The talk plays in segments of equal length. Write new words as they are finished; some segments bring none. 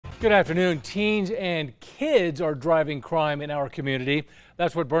Good afternoon. Teens and kids are driving crime in our community.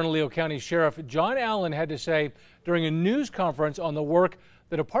 That's what Bernalillo County Sheriff John Allen had to say during a news conference on the work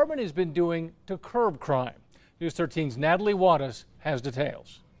the department has been doing to curb crime. News 13's Natalie Wattis has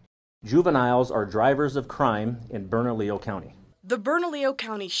details. Juveniles are drivers of crime in Bernalillo County. The Bernalillo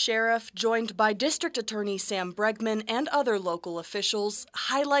County Sheriff, joined by District Attorney Sam Bregman and other local officials,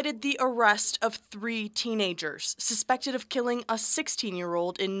 highlighted the arrest of 3 teenagers suspected of killing a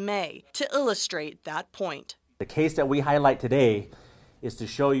 16-year-old in May to illustrate that point. The case that we highlight today is to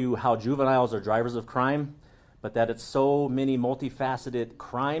show you how juveniles are drivers of crime, but that it's so many multifaceted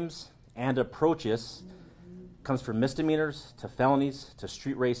crimes and approaches. Comes from misdemeanors to felonies to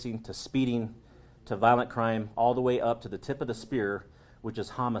street racing to speeding to violent crime, all the way up to the tip of the spear, which is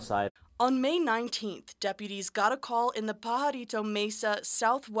homicide. On May 19th, deputies got a call in the Pajarito Mesa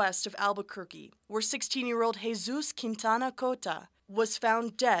southwest of Albuquerque, where 16-year-old Jesus Quintana Cota was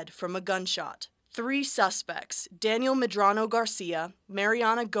found dead from a gunshot. 3 suspects, Daniel Medrano Garcia,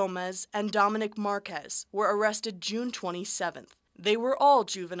 Mariana Gomez, and Dominic Marquez, were arrested June 27th. They were all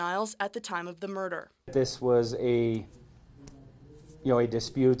juveniles at the time of the murder. This was a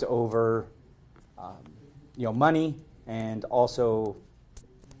dispute over money, and also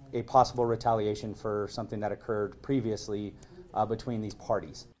a possible retaliation for something that occurred previously between these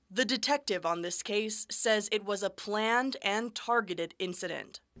parties. The detective on this case says it was a planned and targeted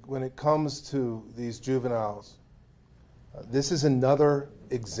incident. When it comes to these juveniles, this is another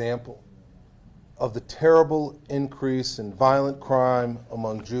example of the terrible increase in violent crime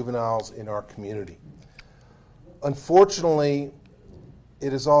among juveniles in our community. Unfortunately,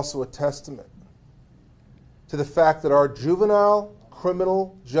 it is also a testament to the fact that our juvenile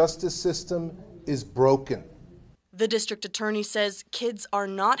criminal justice system is broken. The district attorney says kids are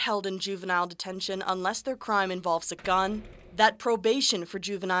not held in juvenile detention unless their crime involves a gun, that probation for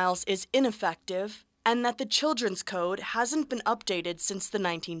juveniles is ineffective, and that the Children's Code hasn't been updated since the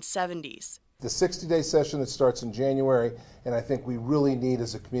 1970s. The 60-day session that starts in January, and I think we really need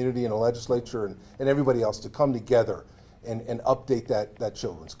as a community and a legislature and everybody else to come together and update that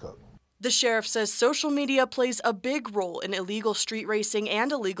Children's Code. The sheriff says social media plays a big role in illegal street racing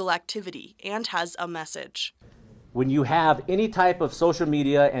and illegal activity, and has a message. When you have any type of social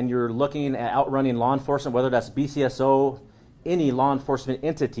media and you're looking at outrunning law enforcement, whether that's BCSO, any law enforcement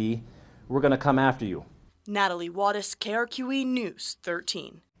entity, we're going to come after you. Natalie Wattis, KRQE News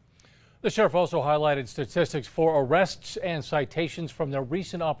 13. The sheriff also highlighted statistics for arrests and citations from their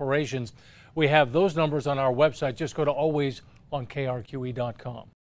recent operations. We have those numbers on our website. Just go to alwaysonkrqe.com.